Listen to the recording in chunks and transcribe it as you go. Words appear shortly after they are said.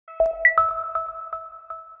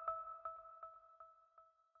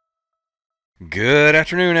Good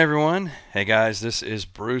afternoon, everyone. Hey guys, this is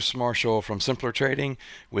Bruce Marshall from Simpler Trading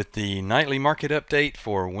with the nightly market update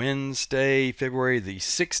for Wednesday, February the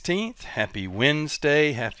 16th. Happy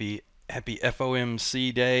Wednesday, happy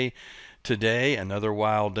FOMC day today, another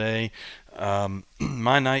wild day.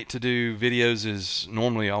 My night to do videos is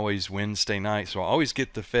normally always Wednesday night, so I always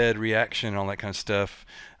get the Fed reaction and all that kind of stuff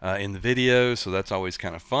in the video, so that's always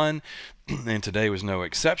kind of fun. And today was no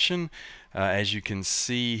exception. As you can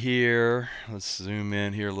see here, let's zoom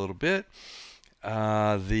in here a little bit.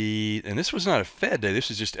 And this was not a Fed day. This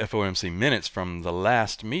is just FOMC minutes from the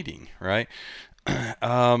last meeting, right?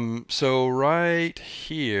 So right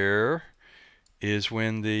here is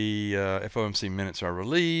when the FOMC minutes are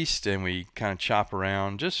released, and we kind of chop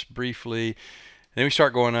around just briefly. Then we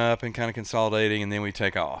start going up and kind of consolidating, and then we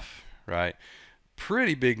take off, right?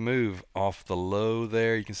 Pretty big move off the low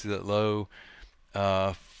there. You can see that low.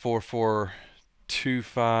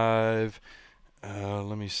 4425.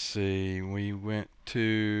 Let me see. We went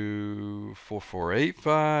to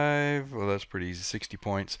 4485. Well, that's pretty easy. 60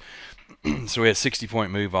 points. So we had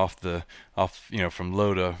 60-point move off from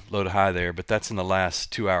low to high there. But that's in the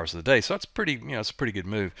last 2 hours of the day. So that's pretty. It's a pretty good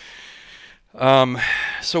move.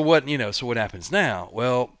 So what happens now?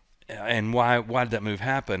 Well, and why did that move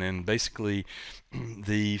happen? And basically,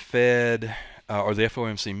 the Fed or the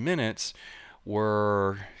FOMC minutes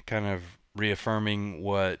were kind of reaffirming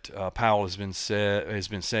what Powell has been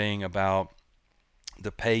saying about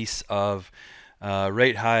the pace of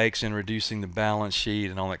rate hikes and reducing the balance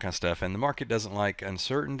sheet and all that kind of stuff. And the market doesn't like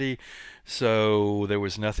uncertainty, so there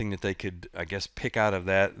was nothing that they could, I guess, pick out of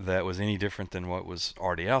that was any different than what was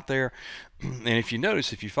already out there. And if you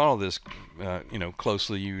notice, if you follow this,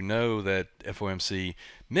 closely, you know that FOMC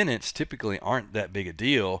minutes typically aren't that big a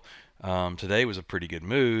deal. Today was a pretty good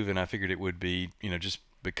move, and I figured it would be, just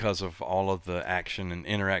because of all of the action and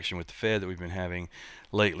interaction with the Fed that we've been having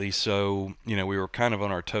lately. So, we were kind of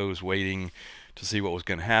on our toes waiting to see what was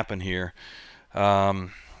going to happen here.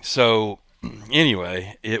 So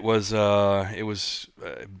anyway, it was a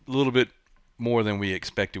little bit more than we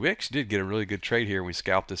expected. We actually did get a really good trade here. We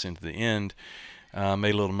scalped this into the end.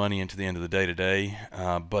 Made a little money into the end of the day today,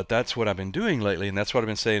 but that's what I've been doing lately, and that's what I've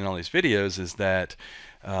been saying in all these videos, is that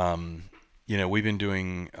we've been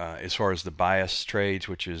doing as far as the bias trades,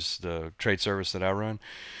 which is the trade service that I run.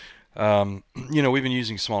 We've been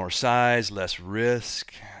using smaller size, less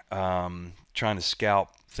risk, trying to scalp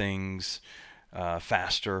things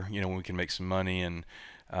faster, when we can make some money and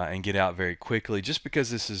get out very quickly, just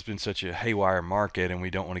because this has been such a haywire market and we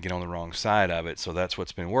don't want to get on the wrong side of it. So that's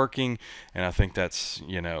what's been working, and I think that's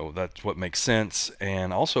what makes sense.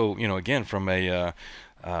 And also, again, from a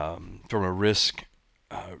risk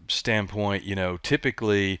standpoint,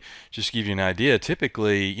 typically, just to give you an idea,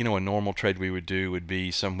 typically, a normal trade we would do would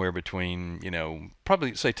be somewhere between,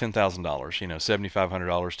 probably say $10,000, $7,500,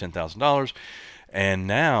 $10,000. And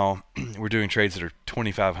now we're doing trades that are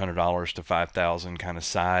 $2,500 to $5,000 kind of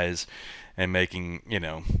size, and making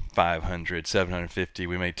 500, 750.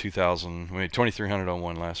 We made 2,000. We made 2,300 on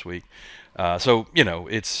one last week. So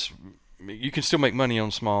you can still make money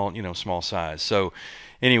on small size. So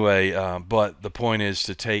anyway, but the point is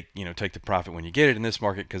to take the profit when you get it in this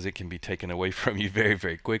market, because it can be taken away from you very,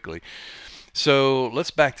 very quickly. So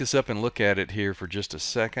let's back this up and look at it here for just a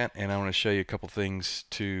second, and I want to show you a couple things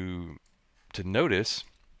to notice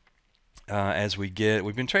we've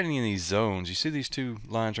been trading in these zones. You see these two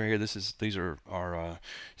lines right here? These are our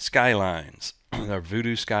sky lines, our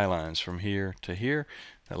voodoo sky lines from here to here,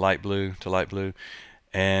 that light blue to light blue.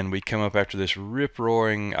 And we come up after this rip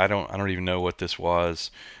roaring. I don't even know what this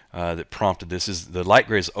was that prompted this. Is the light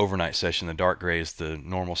gray is overnight session, the dark gray is the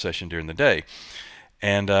normal session during the day.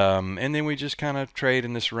 And then we just kind of trade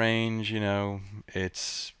in this range.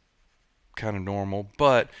 It's kind of normal,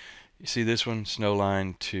 but you see this one,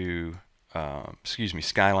 skyline to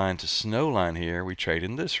snowline here, we trade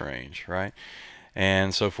in this range, right?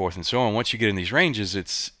 And so forth and so on. Once you get in these ranges,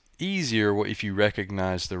 it's easier if you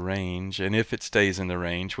recognize the range, and if it stays in the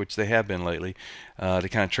range, which they have been lately, to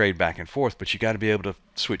kind of trade back and forth. But you got to be able to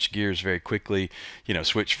switch gears very quickly,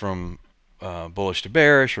 switch from bullish to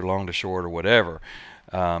bearish or long to short or whatever,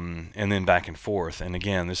 and then back and forth. And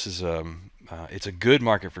again, this is it's a good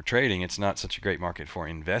market for trading. It's not such a great market for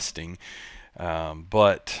investing,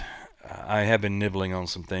 but I have been nibbling on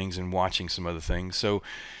some things and watching some other things. So,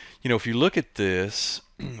 if you look at this,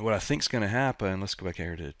 what I think is going to happen, let's go back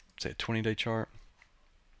here to say a 20-day chart,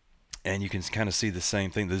 and you can kind of see the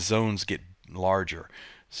same thing. The zones get larger,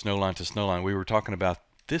 snow line to snow line. We were talking about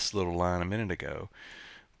this little line a minute ago,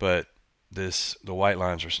 but the white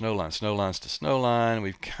lines are snow lines, snow lines to snow line.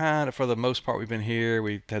 We've kind of, for the most part, we've been here.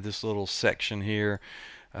 We've had this little section here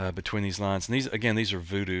between these lines, and these are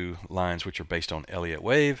voodoo lines, which are based on Elliott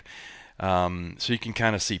wave. So you can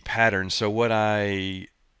kind of see patterns. So what I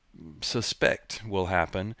suspect will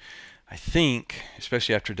happen, I think,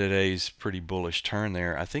 especially after today's pretty bullish turn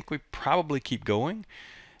there, I think we probably keep going,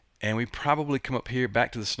 and we probably come up here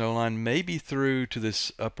back to the snow line, maybe through to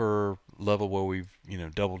this upper level where we've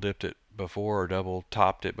double dipped it before or double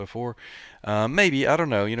topped it before. Maybe, I don't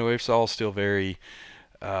know. It's all still very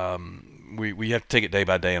we have to take it day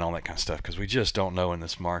by day and all that kind of stuff, because we just don't know in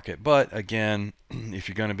this market. But again, if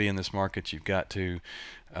you're going to be in this market, you've got to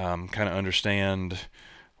kind of understand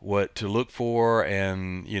what to look for,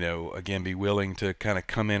 and again, be willing to kind of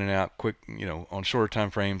come in and out quick, on shorter time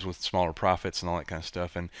frames with smaller profits and all that kind of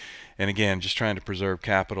stuff. And again, just trying to preserve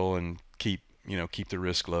capital and keep the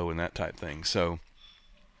risk low and that type thing. So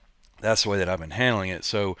that's the way that I've been handling it.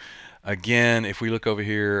 So again, if we look over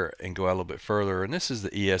here and go out a little bit further, and this is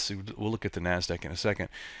the ES, we'll look at the NASDAQ in a second.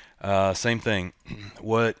 Same thing.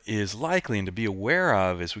 What is likely and to be aware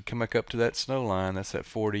of is we come back up to that snow line. That's at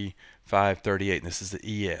 45.38, and this is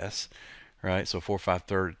the ES, right? So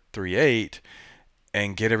 45.38,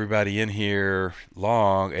 and get everybody in here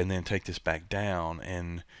long, and then take this back down.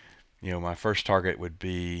 And my first target would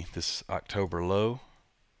be this October low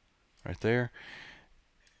right there.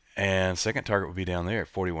 And second target would be down there at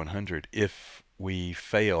 4,100 if we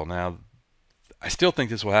fail. Now, I still think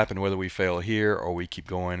this will happen whether we fail here or we keep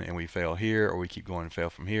going and we fail here, or we keep going and fail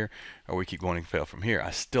from here, or we keep going and fail from here.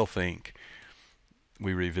 I still think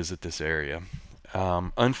we revisit this area.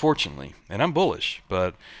 Unfortunately, and I'm bullish,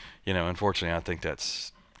 but unfortunately, I think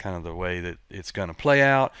that's kind of the way that it's going to play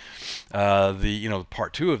out.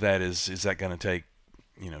 Part two of that is that going to take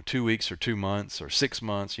 2 weeks or 2 months or 6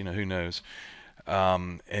 months? Who knows?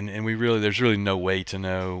 And there's really no way to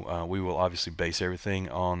know. We will obviously base everything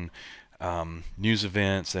on news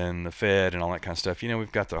events and the Fed and all that kind of stuff.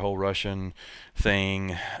 We've got the whole Russian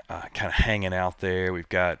thing kind of hanging out there. We've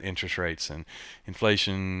got interest rates and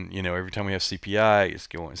inflation. Every time we have CPI,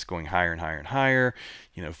 it's going higher and higher and higher.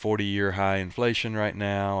 40-year high inflation right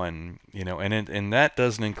now, and and that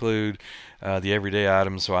doesn't include the everyday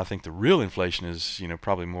items. So I think the real inflation is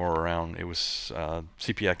probably more around. It was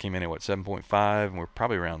CPI came in at what, 7.5, and we're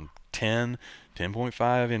probably around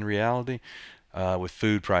 10.5 in reality. With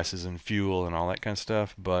food prices and fuel and all that kind of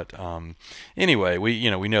stuff. But anyway, we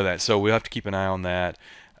know that, so we'll have to keep an eye on that.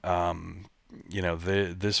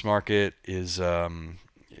 This market is.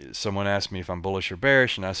 Someone asked me if I'm bullish or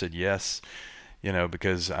bearish, and I said yes.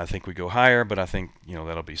 Because I think we go higher, but I think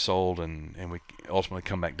that'll be sold, and we ultimately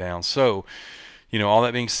come back down. So, all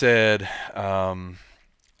that being said,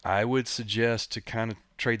 I would suggest to kind of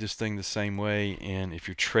trade this thing the same way, and if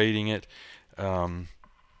you're trading it.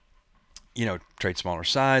 Trade smaller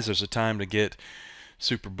size. There's a time to get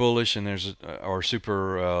super bullish, and or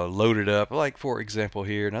super loaded up. Like, for example,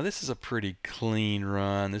 here. Now, this is a pretty clean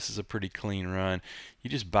run. You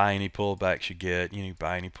just buy any pullbacks you get. You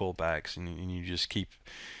buy any pullbacks, and you just keep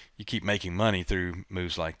making money through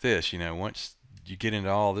moves like this. Once you get into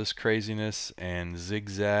all this craziness and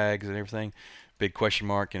zigzags and everything, big question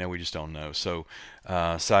mark. We just don't know. So,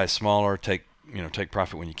 size smaller. Take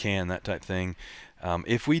profit when you can. That type thing.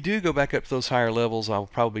 If we do go back up to those higher levels, I'll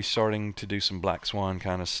probably be starting to do some black swan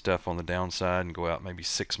kind of stuff on the downside and go out maybe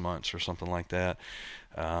 6 months or something like that.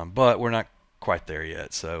 But we're not quite there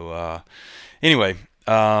yet. So anyway,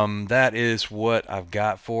 that is what I've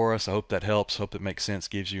got for us. I hope that helps. Hope it makes sense.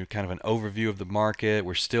 Gives you kind of an overview of the market.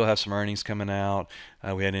 We still have some earnings coming out.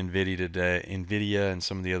 We had Nvidia and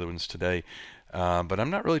some of the other ones today. But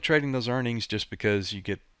I'm not really trading those earnings just because you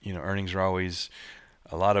get, earnings are always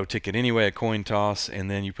a lotto ticket anyway, a coin toss,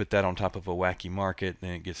 and then you put that on top of a wacky market,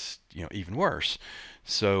 then it gets even worse.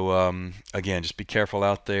 So again, just be careful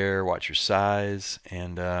out there, watch your size,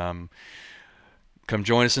 and come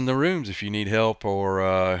join us in the rooms if you need help,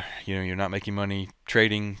 or you're not making money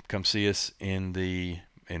trading. Come see us in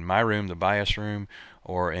my room, the bias room,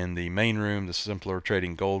 or in the main room, the simpler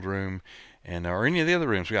trading gold room, and or any of the other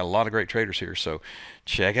rooms. We got a lot of great traders here, so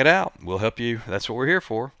check it out. We'll help you. That's what we're here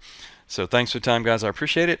for. So thanks for the time, guys. I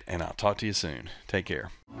appreciate it, and I'll talk to you soon. Take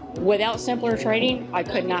care. Without simpler trading, I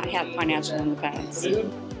could not have financial independence.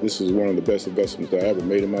 This is one of the best investments that I ever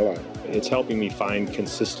made in my life. It's helping me find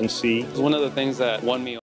consistency. It's one of the things that won me